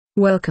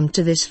Welcome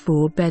to this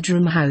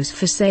 4-bedroom house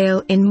for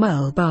sale in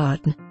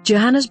Mulbarton,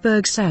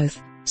 Johannesburg,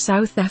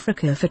 South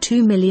Africa for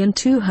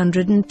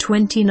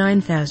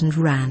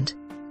R2,229,000.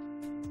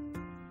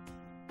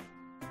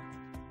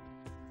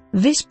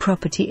 This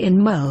property in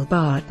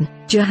Mulbarton,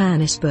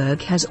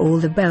 Johannesburg has all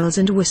the bells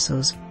and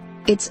whistles.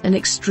 It's an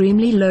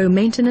extremely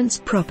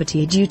low-maintenance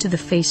property due to the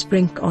face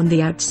brink on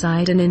the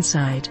outside and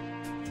inside.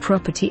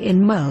 Property in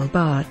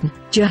Mulbarton,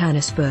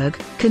 Johannesburg,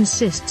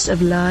 consists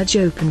of large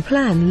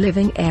open-plan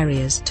living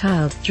areas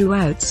tiled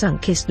throughout,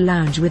 sunkissed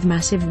lounge with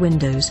massive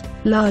windows,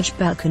 large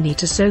balcony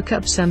to soak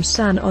up some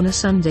sun on a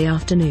Sunday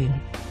afternoon.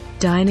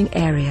 Dining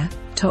area,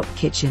 top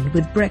kitchen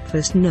with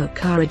breakfast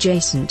nook are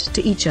adjacent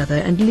to each other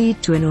and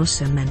lead to an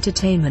awesome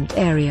entertainment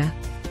area.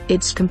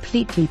 It's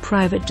completely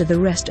private to the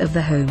rest of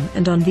the home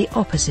and on the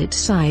opposite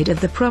side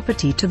of the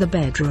property to the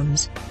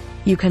bedrooms.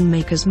 You can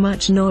make as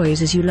much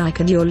noise as you like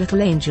and your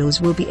little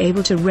angels will be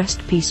able to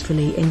rest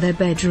peacefully in their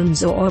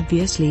bedrooms, or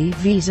obviously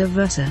vice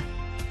versa.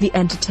 The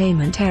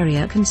entertainment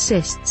area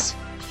consists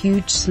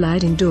huge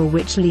sliding door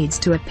which leads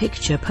to a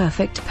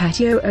picture-perfect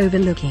patio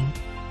overlooking.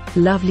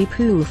 Lovely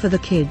pool for the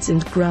kids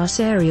and grass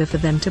area for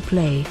them to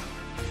play.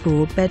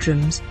 4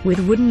 bedrooms with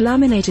wooden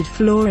laminated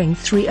flooring,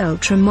 3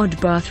 ultra-mod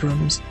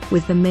bathrooms,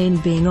 with the main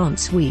being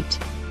ensuite.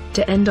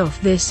 To end off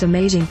this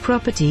amazing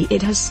property,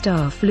 it has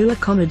star-flu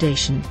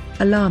accommodation,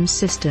 alarm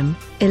system,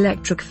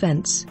 electric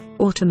fence,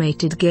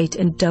 automated gate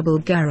and double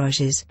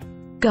garages.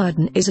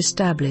 Garden is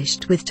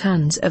established with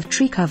tons of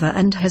tree cover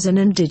and has an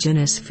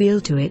indigenous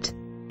feel to it.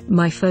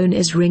 My phone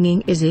is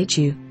ringing, is it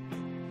you?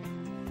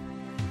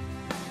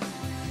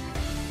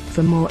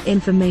 For more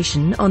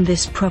information on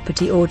this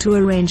property or to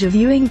arrange a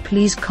viewing,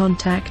 please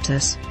contact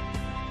us.